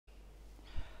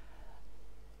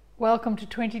Welcome to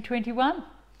 2021.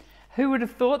 Who would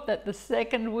have thought that the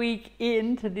second week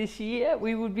into this year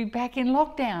we would be back in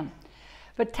lockdown?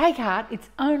 But take heart, it's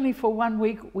only for 1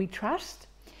 week, we trust,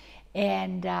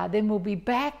 and then we'll be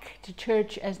back to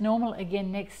church as normal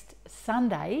again next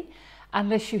Sunday,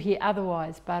 unless you hear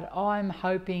otherwise. But I'm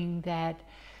hoping that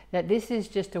this is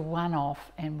just a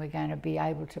one-off and we're going to be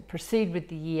able to proceed with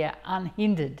the year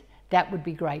unhindered. That would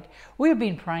be great. We've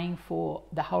been praying for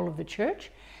the whole of the church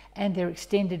and their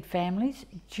extended families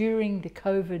during the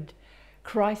COVID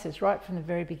crisis right from the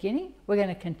very beginning. We're going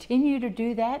to continue to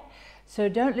do that. So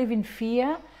don't live in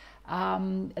fear.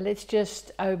 Let's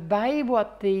just obey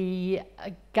what the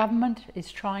government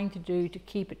is trying to do to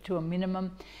keep it to a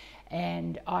minimum.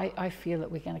 And I feel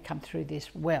that we're going to come through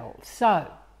this well. So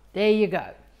there you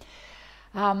go.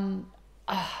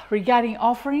 Regarding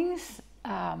offerings,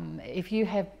 if you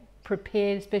have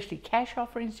prepared, especially cash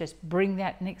offerings, just bring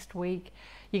that next week.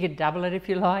 You can double it if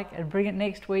you like and bring it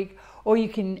next week, or you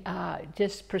can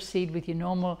just proceed with your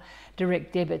normal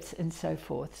direct debits and so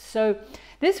forth. So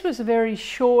this was a very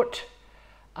short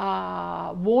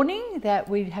warning that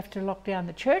we'd have to lock down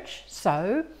the church.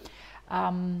 So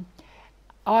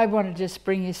I want to just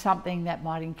bring you something that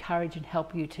might encourage and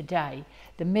help you today.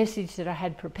 The message that I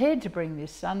had prepared to bring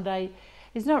this Sunday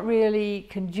is not really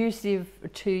conducive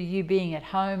to you being at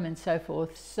home and so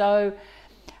forth. So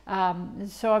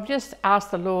I've just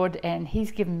asked the Lord, and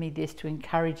He's given me this to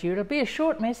encourage you. It'll be a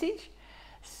short message,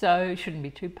 so it shouldn't be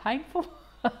too painful.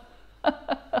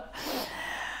 But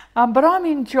I'm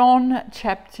in John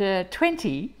chapter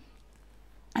 20,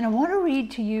 and I want to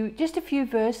read to you just a few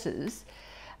verses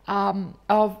of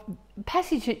a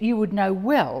passage that you would know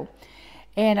well.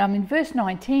 And I'm in verse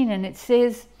 19, and it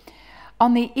says,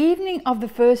 "On the evening of the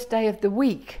first day of the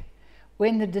week,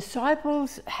 when the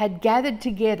disciples had gathered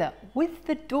together with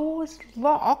the doors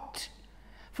locked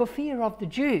for fear of the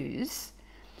Jews,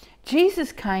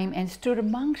 Jesus came and stood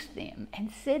amongst them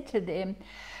and said to them,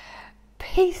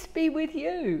 'Peace be with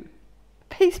you.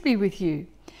 Peace be with you.'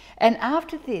 And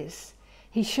after this,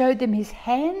 He showed them His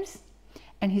hands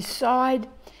and His side,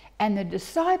 and the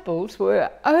disciples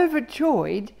were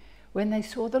overjoyed when they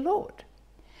saw the Lord.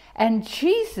 And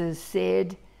Jesus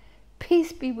said,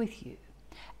 'Peace be with you.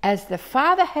 As the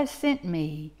Father has sent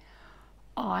me,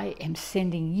 I am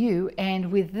sending you.'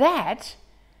 And with that,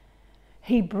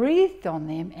 He breathed on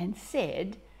them and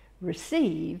said,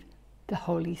 'Receive the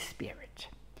Holy Spirit.'"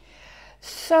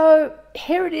 So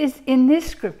here it is in this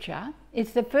scripture.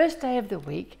 It's the first day of the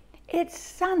week. It's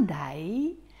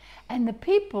Sunday, and the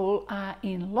people are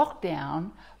in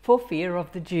lockdown for fear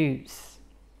of the Jews.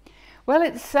 Well,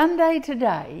 it's Sunday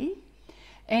today,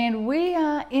 and we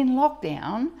are in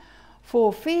lockdown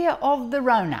for fear of the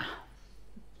Rona,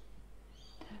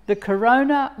 the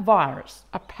coronavirus,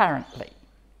 apparently.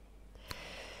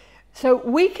 So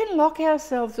we can lock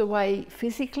ourselves away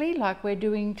physically like we're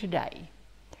doing today,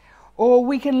 or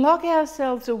we can lock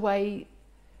ourselves away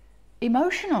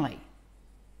emotionally,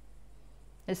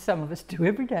 as some of us do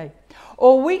every day,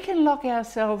 or we can lock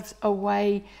ourselves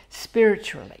away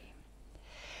spiritually.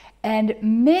 And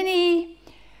many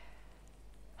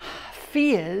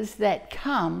fears that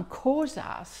come cause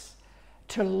us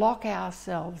to lock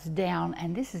ourselves down,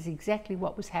 and this is exactly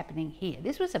what was happening here.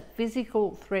 This was a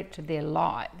physical threat to their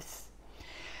lives.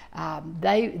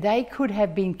 They could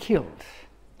have been killed,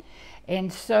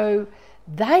 and so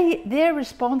their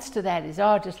response to that is,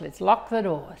 just let's lock the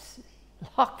doors,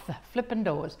 lock the flippin'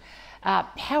 doors.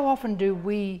 How often do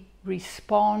we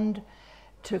respond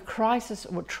to crisis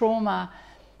or trauma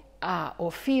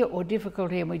or fear or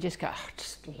difficulty, and we just go,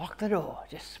 just lock the door,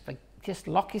 just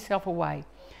lock yourself away?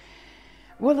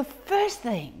 Well, the first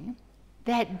thing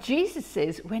that Jesus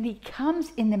says when He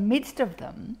comes in the midst of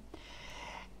them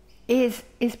is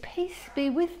 "Peace be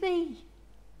with thee."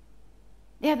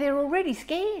 Now, they're already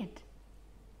scared,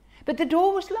 but the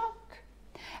door was locked.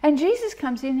 And Jesus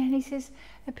comes in and He says,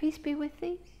 "Peace be with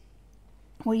thee."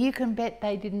 Well, you can bet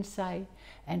they didn't say,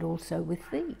 "and also with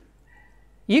thee."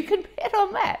 You can bet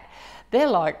on that. They're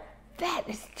like, that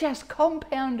has just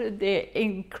compounded their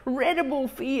incredible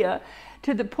fear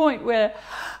to the point where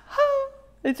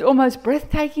it's almost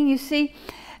breathtaking. You see,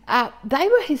 they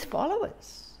were His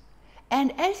followers.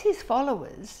 And as His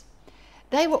followers,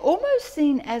 they were almost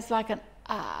seen as like an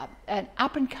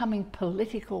up-and-coming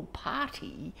political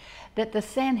party that the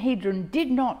Sanhedrin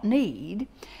did not need.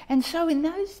 And so in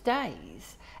those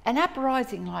days, an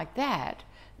uprising like that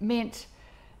meant,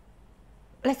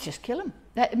 let's just kill them.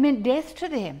 That meant death to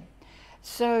them.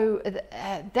 So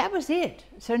that was it.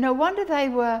 So no wonder they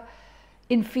were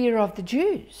in fear of the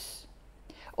Jews.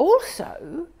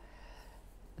 Also,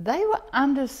 they were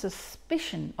under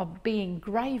suspicion of being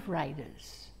grave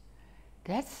raiders.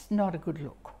 That's not a good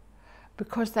look,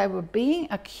 because they were being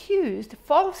accused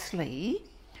falsely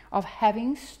of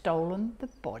having stolen the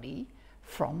body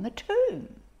from the tomb.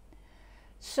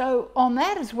 So on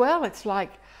that as well, it's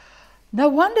like, no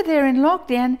wonder they're in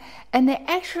lockdown, and they're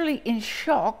actually in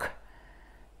shock,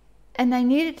 and they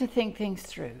needed to think things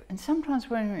through. And sometimes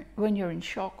when you're in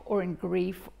shock or in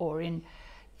grief or in,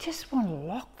 just want to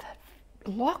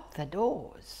lock the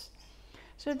doors.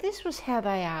 So this was how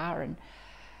they are,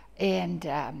 and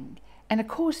of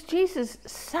course Jesus'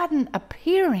 sudden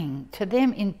appearing to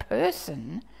them in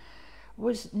person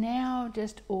was now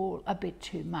just all a bit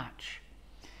too much.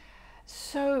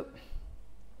 So,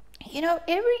 you know,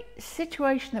 every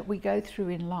situation that we go through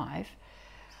in life,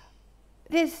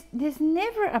 there's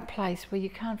never a place where you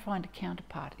can't find a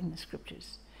counterpart in the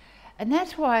scriptures. And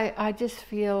that's why I just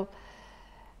feel,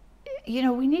 you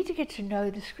know, we need to get to know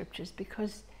the scriptures,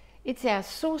 because it's our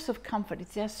source of comfort,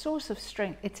 it's our source of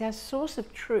strength, it's our source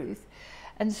of truth.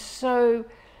 And so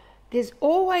there's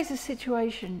always a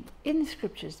situation in the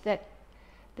scriptures that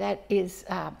is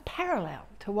parallel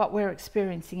to what we're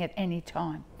experiencing at any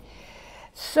time.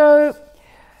 So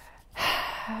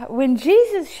when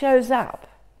Jesus shows up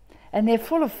and they're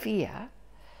full of fear,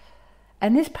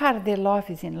 and this part of their life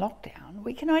is in lockdown,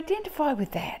 we can identify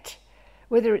with that,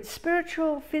 whether it's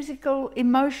spiritual, physical,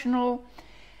 emotional.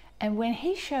 And when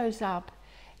he shows up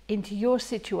into your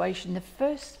situation, the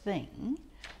first thing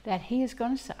that he is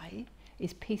going to say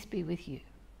is, peace be with you.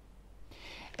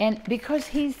 And because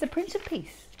he's the Prince of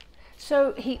Peace,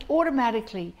 so he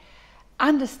automatically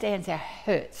understands our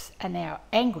hurts and our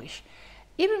anguish.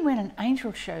 Even when an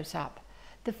angel shows up,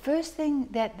 the first thing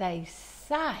that they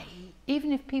say,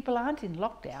 even if people aren't in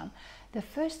lockdown, the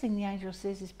first thing the angel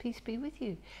says is, peace be with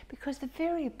you, because the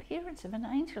very appearance of an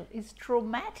angel is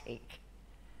traumatic.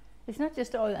 It's not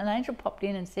just, oh, an angel popped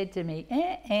in and said to me,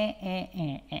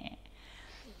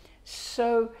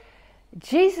 So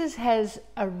Jesus has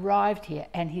arrived here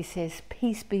and he says,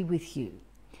 peace be with you.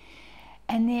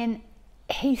 And then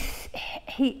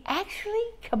he actually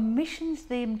commissions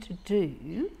them to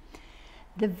do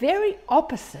the very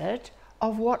opposite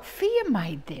of what fear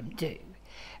made them do.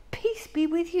 Peace be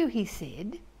with you, he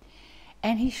said.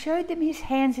 And he showed them his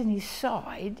hands and his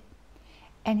side.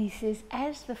 And he says,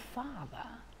 as the Father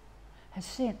has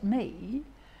sent me,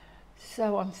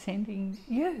 so I'm sending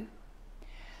you.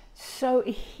 So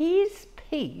his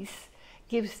peace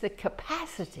gives the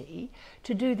capacity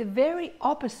to do the very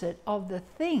opposite of the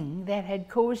thing that had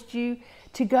caused you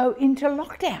to go into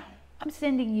lockdown. I'm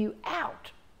sending you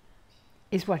out,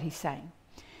 is what he's saying.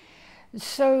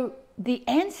 So the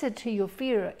answer to your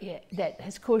fear that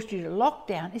has caused you to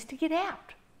lockdown is to get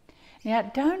out. Now,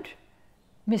 don't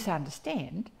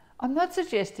misunderstand. I'm not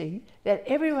suggesting that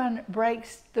everyone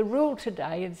breaks the rule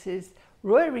today and says,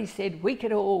 Royree said we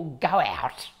could all go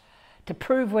out to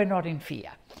prove we're not in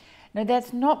fear. Now,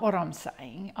 that's not what I'm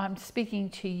saying. I'm speaking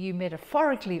to you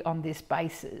metaphorically on this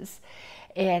basis,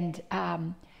 and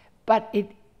but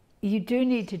you do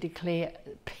need to declare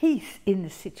peace in the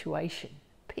situation,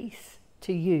 peace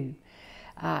to you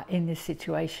in this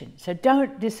situation. So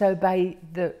don't disobey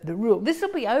the rule. This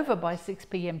will be over by 6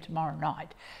 p.m. tomorrow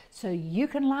night, so you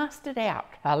can last it out.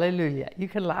 Hallelujah, you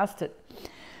can last it.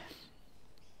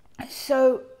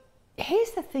 So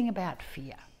here's the thing about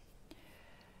fear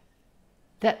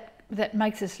that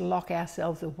makes us lock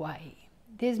ourselves away.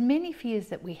 There's many fears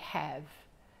that we have,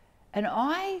 and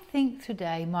I think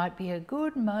today might be a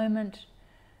good moment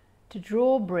to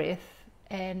draw breath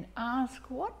and ask,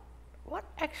 what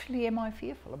actually am I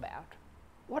fearful about?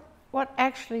 What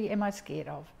actually am I scared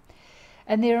of?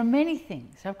 And there are many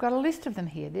things. I've got a list of them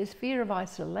here. There's fear of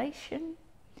isolation.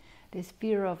 There's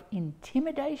fear of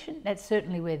intimidation. That's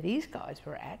certainly where these guys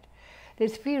were at.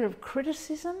 There's fear of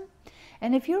criticism.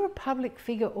 And if you're a public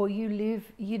figure or you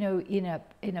live, you know, in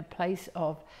a place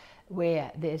of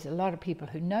where there's a lot of people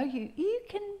who know you, you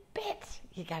can bet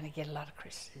you're going to get a lot of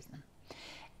criticism.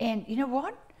 And you know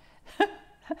what?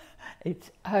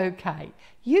 It's okay.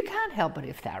 You can't help it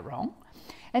if they're wrong.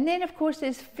 And then, of course,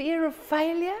 there's fear of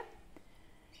failure.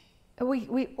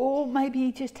 We all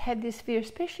maybe just have this fear,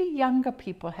 especially younger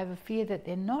people have a fear that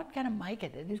they're not going to make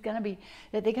it, that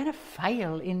they're going to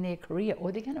fail in their career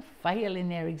or they're going to fail in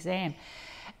their exam.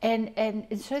 And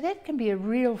so that can be a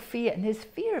real fear. And there's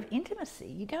fear of intimacy.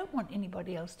 You don't want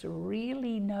anybody else to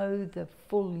really know the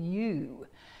full you.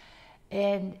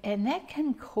 And that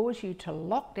can cause you to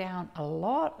lock down a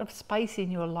lot of space in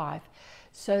your life,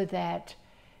 so that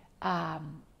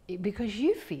because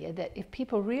you fear that if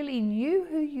people really knew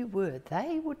who you were,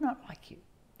 they would not like you.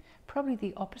 Probably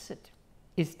the opposite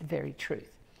is the very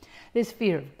truth. There's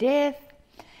fear of death.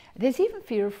 There's even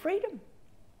fear of freedom.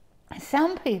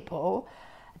 Some people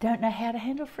don't know how to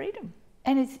handle freedom,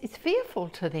 and it's fearful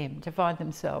to them to find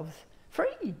themselves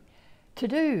free to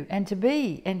do and to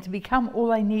be and to become all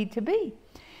they need to be.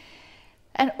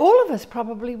 And all of us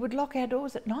probably would lock our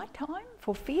doors at night time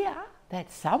for fear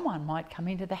that someone might come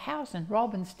into the house and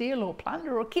rob and steal or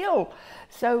plunder or kill.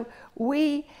 So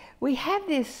we have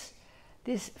this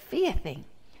fear thing.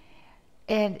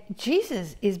 And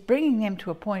Jesus is bringing them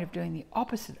to a point of doing the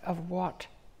opposite of what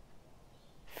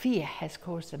fear has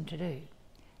caused them to do.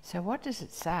 So what does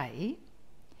it say?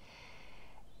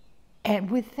 And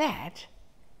with that,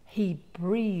 he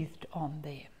breathed on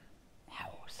them.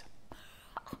 How awesome.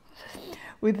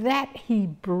 With that, he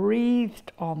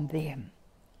breathed on them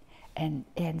and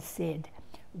said,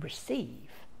 receive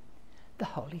the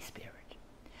Holy Spirit.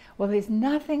 Well, there's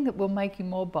nothing that will make you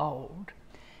more bold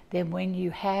than when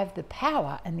you have the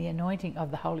power and the anointing of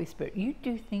the Holy Spirit. You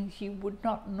do things you would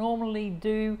not normally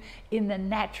do in the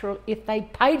natural if they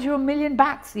paid you $1 million,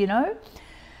 you know.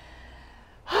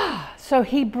 So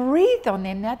he breathed on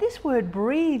them. Now this word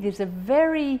breathe is a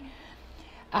very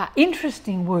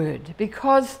interesting word,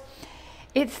 because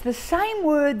it's the same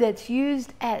word that's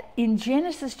used in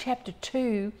Genesis chapter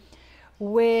 2,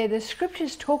 where the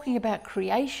scripture's talking about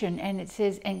creation, and it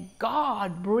says, and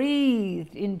God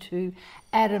breathed into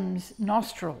Adam's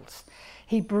nostrils.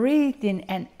 He breathed in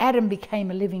and Adam became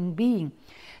a living being.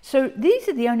 So these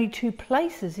are the only two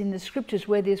places in the scriptures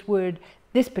where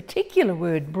this particular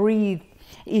word breathe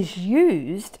is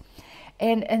used.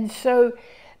 And so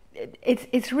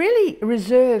it's really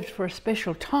reserved for a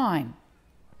special time.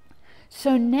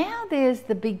 So now there's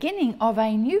the beginning of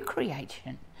a new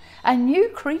creation. And new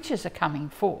creatures are coming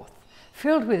forth,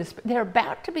 they're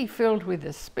about to be filled with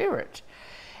the Spirit.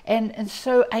 And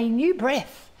so a new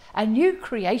breath, a new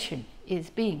creation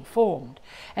is being formed.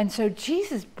 And so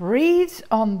Jesus breathes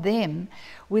on them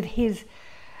with his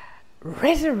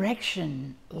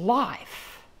resurrection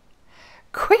life,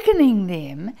 quickening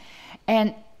them,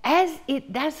 and as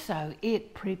it does so,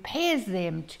 it prepares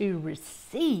them to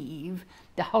receive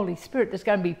the Holy Spirit that's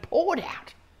going to be poured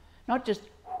out, not just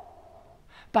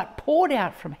but poured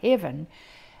out from heaven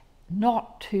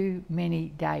not too many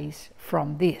days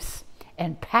from this.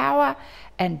 And power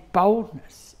and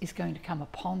boldness is going to come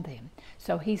upon them.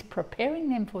 So he's preparing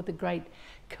them for the Great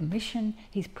Commission.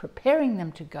 He's preparing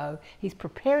them to go. He's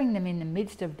preparing them in the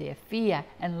midst of their fear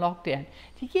and lockdown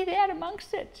to get out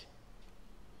amongst it.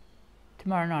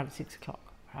 Tomorrow night at 6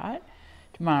 o'clock, right?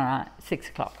 Tomorrow night at 6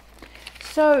 o'clock.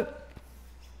 So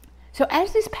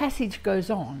as this passage goes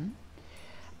on,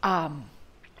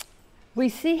 we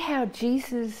see how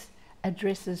Jesus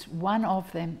addresses one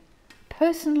of them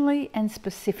personally and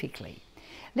specifically.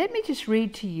 Let me just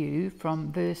read to you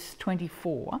from verse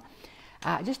 24,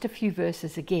 just a few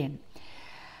verses again.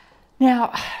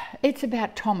 Now, it's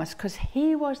about Thomas, because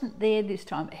he wasn't there this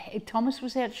time. Thomas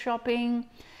was out shopping.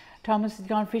 Thomas had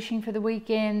gone fishing for the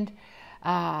weekend.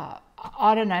 I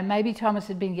don't know, maybe Thomas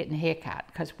had been getting a haircut,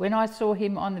 because when I saw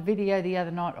him on the video the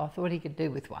other night, I thought he could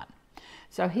do with one.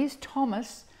 So here's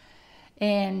Thomas,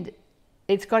 and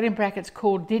it's got in brackets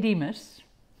called Didymus,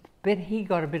 but he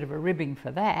got a bit of a ribbing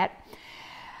for that.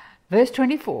 Verse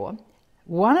 24,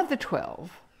 one of the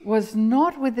 12 was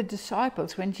not with the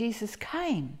disciples when Jesus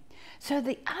came. So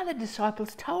the other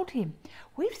disciples told him,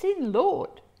 we've seen the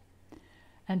Lord.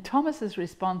 And Thomas's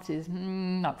response is,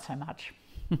 not so much.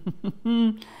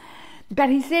 But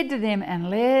he said to them,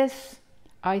 unless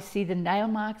I see the nail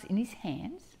marks in his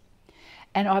hands,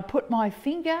 and I put my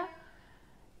finger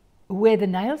where the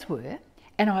nails were,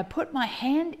 and I put my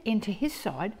hand into his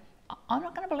side, I'm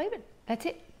not going to believe it. That's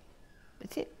it.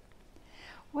 That's it.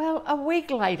 Well, a week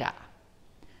later,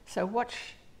 so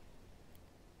watch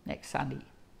next Sunday,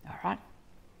 all right?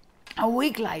 A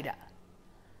week later,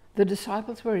 the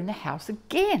disciples were in the house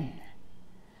again,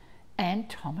 and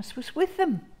Thomas was with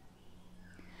them.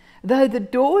 Though the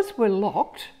doors were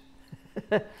locked,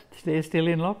 they're still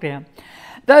in lockdown.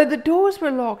 Though the doors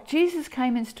were locked, Jesus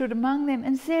came and stood among them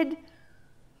and said,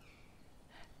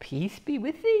 peace be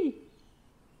with thee.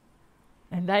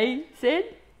 And they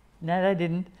said, no, they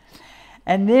didn't.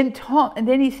 And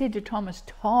then he said to Thomas,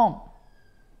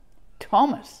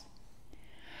 Thomas,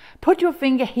 put your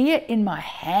finger here in my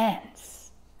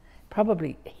hands.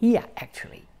 Probably here,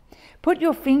 actually. Put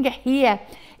your finger here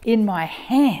in my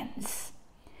hands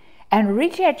and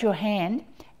reach out your hand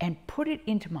and put it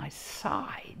into my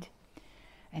side,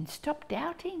 and stop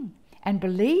doubting and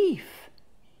believe.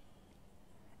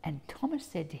 And Thomas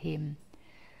said to him,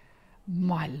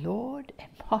 my Lord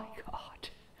and my God.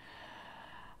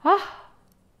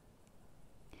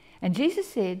 And Jesus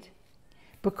said,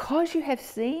 Because you have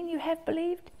seen, you have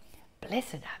believed.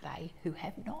 Blessed are they who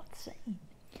have not seen,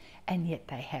 and yet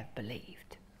they have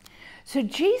believed. So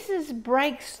Jesus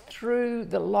breaks through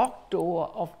the locked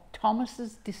door of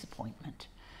Thomas's disappointment.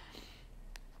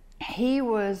 He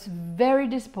was very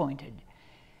disappointed.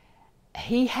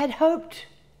 He had hoped,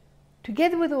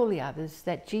 together with all the others,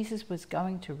 that Jesus was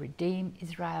going to redeem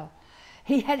Israel.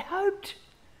 He had hoped,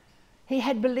 he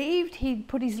had believed, he'd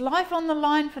put his life on the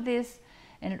line for this,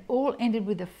 and it all ended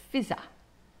with a fizzer.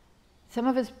 Some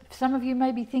of you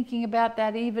may be thinking about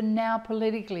that even now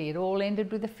politically. It all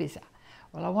ended with a fizzer.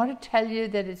 Well, I want to tell you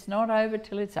that it's not over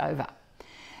till it's over.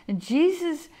 And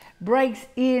Jesus breaks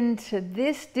into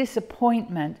this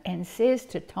disappointment and says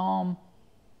to Tom,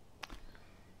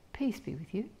 peace be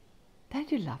with you.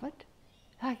 Don't you love it?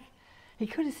 Like, he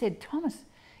could have said, Thomas,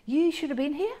 you should have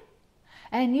been here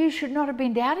and you should not have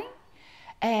been doubting.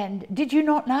 And did you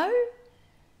not know?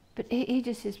 But he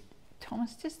just says,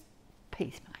 Thomas, just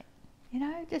peace, mate. You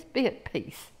know, just be at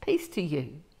peace. Peace to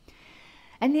you.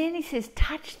 And then he says,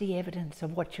 touch the evidence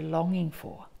of what you're longing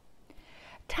for.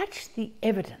 Touch the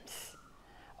evidence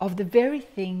of the very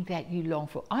thing that you long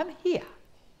for. I'm here.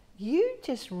 You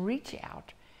just reach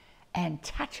out and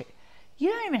touch it. You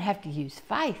don't even have to use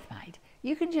faith, mate.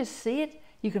 You can just see it,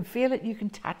 you can feel it, you can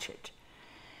touch it.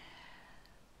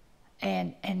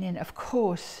 And then, of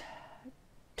course,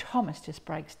 Thomas just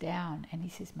breaks down and he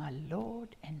says, my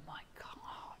Lord and my God.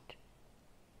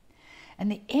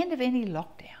 And the end of any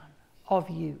lockdown of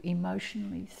you,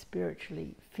 emotionally,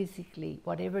 spiritually, physically,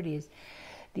 whatever it is,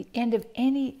 the end of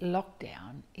any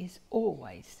lockdown is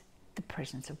always the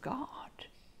presence of God,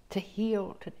 to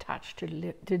heal, to touch,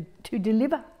 to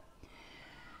deliver.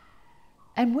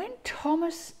 And when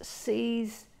Thomas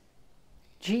sees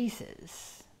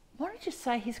Jesus, why don't you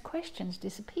say his questions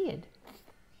disappeared?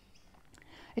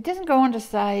 It doesn't go on to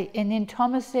say, and then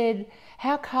Thomas said,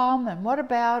 how come, and what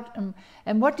about,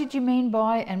 and what did you mean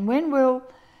by, and when will...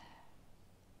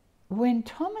 When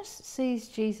Thomas sees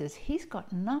Jesus, he's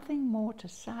got nothing more to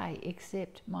say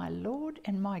except my Lord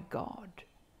and my God.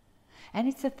 And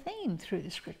it's a theme through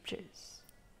the scriptures.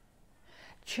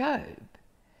 Job,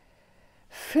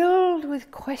 filled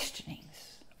with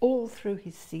questionings all through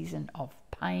his season of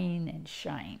pain and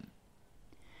shame.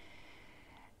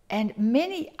 And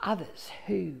many others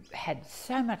who had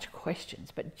so much questions,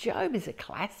 but Job is a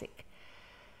classic.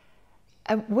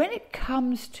 And when it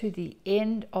comes to the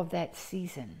end of that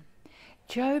season,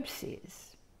 Job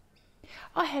says,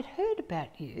 I had heard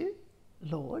about you,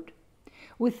 Lord,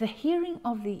 with the hearing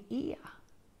of the ear,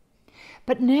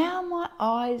 but now my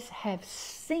eyes have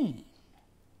seen,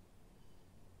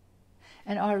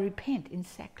 and I repent in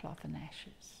sackcloth and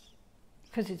ashes.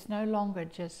 Because it's no longer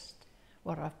just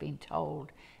what I've been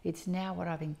told, it's now what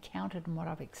I've encountered and what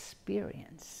I've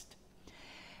experienced.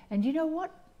 And you know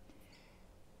what?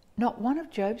 Not one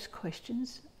of Job's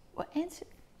questions were answered.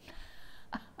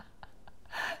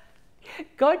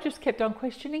 God just kept on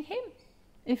questioning him.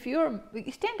 If you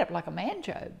stand up like a man,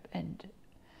 Job, and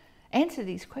answer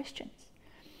these questions.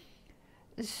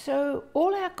 So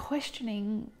all our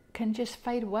questioning can just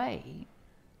fade away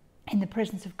in the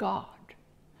presence of God.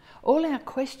 All our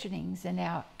questionings and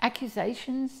our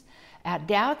accusations, our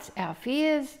doubts, our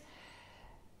fears,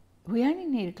 we only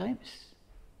need a glimpse.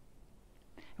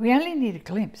 We only need a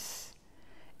glimpse.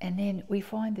 And then we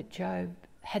find that Job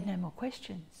had no more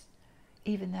questions,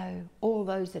 even though all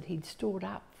those that he'd stored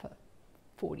up for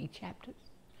 40 chapters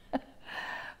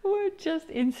were just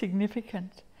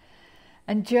insignificant.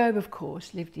 And Job, of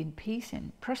course, lived in peace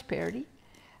and prosperity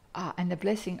and the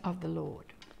blessing of the Lord.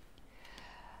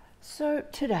 So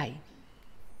today,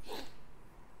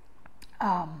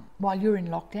 while you're in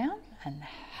lockdown, and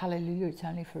hallelujah, it's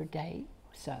only for a day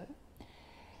or so,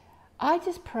 I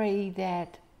just pray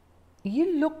that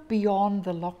you look beyond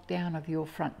the lockdown of your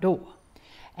front door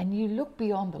and you look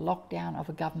beyond the lockdown of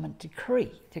a government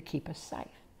decree to keep us safe.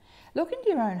 Look into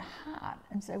your own heart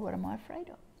and say, what am I afraid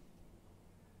of?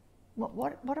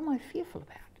 What am I fearful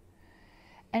about?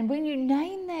 And when you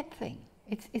name that thing,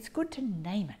 it's good to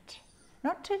name it.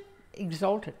 Not to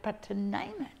exalt it, but to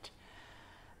name it.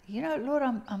 You know, Lord,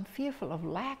 I'm fearful of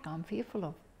lack, I'm fearful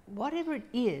of whatever it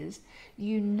is,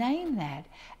 you name that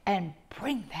and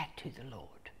bring that to the Lord.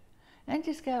 Don't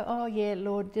just go, oh yeah,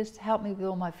 Lord, just help me with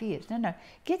all my fears. No,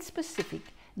 get specific,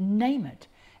 name it,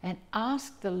 and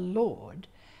ask the Lord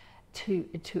to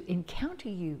encounter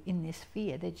you in this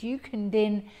fear, that you can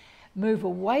then move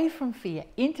away from fear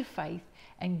into faith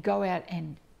and go out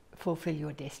and fulfill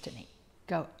your destiny.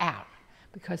 Go out,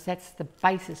 because that's the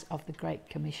basis of the Great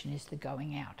Commission, is the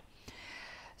going out.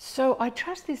 So I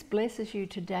trust this blesses you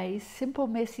today. Simple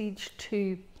message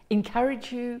to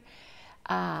encourage you,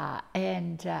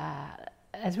 And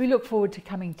as we look forward to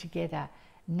coming together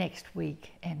next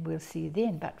week, and we'll see you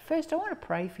then. But first, I want to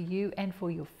pray for you and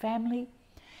for your family,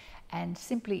 and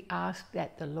simply ask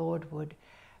that the Lord would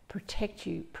protect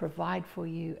you, provide for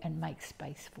you, and make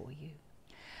space for you.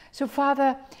 So,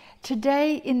 Father,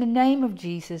 today in the name of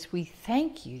Jesus, we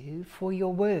thank you for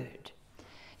your word.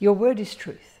 Your word is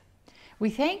truth. We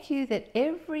thank you that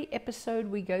every episode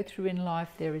we go through in life,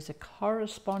 there is a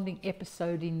corresponding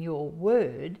episode in your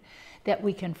word that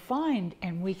we can find,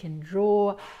 and we can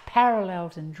draw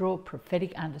parallels and draw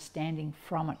prophetic understanding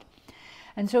from it.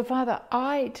 And so, Father,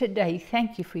 I today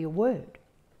thank you for your word.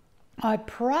 I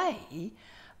pray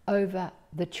over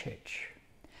the church.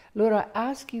 Lord, I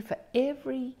ask you for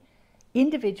every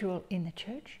individual in the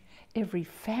church, every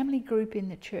family group in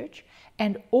the church,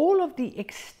 and all of the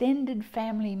extended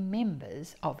family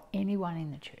members of anyone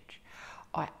in the church.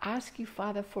 I ask you,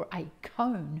 Father, for a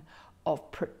cone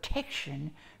of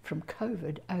protection from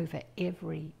COVID over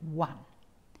everyone.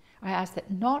 I ask that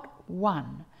not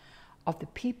one of the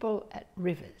people at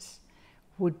Rivers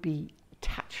would be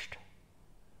touched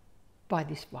by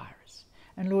this virus.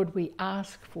 And Lord, we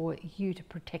ask for you to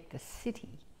protect the city,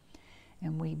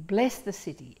 and we bless the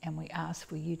city, and we ask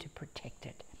for you to protect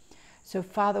it. So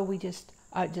Father,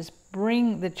 I just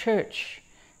bring the church,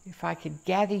 if I could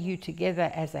gather you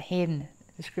together as a hen,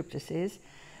 the scripture says,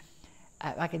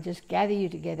 I could just gather you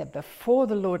together before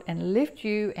the Lord and lift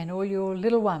you and all your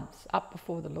little ones up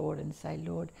before the Lord and say,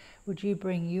 Lord, would you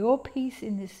bring your peace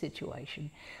in this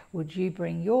situation? Would you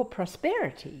bring your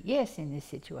prosperity, yes, in this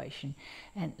situation?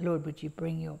 And Lord, would you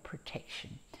bring your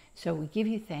protection? So we give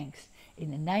you thanks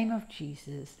in the name of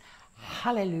Jesus.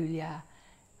 Hallelujah.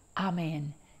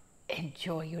 Amen.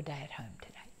 Enjoy your day at home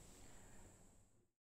today.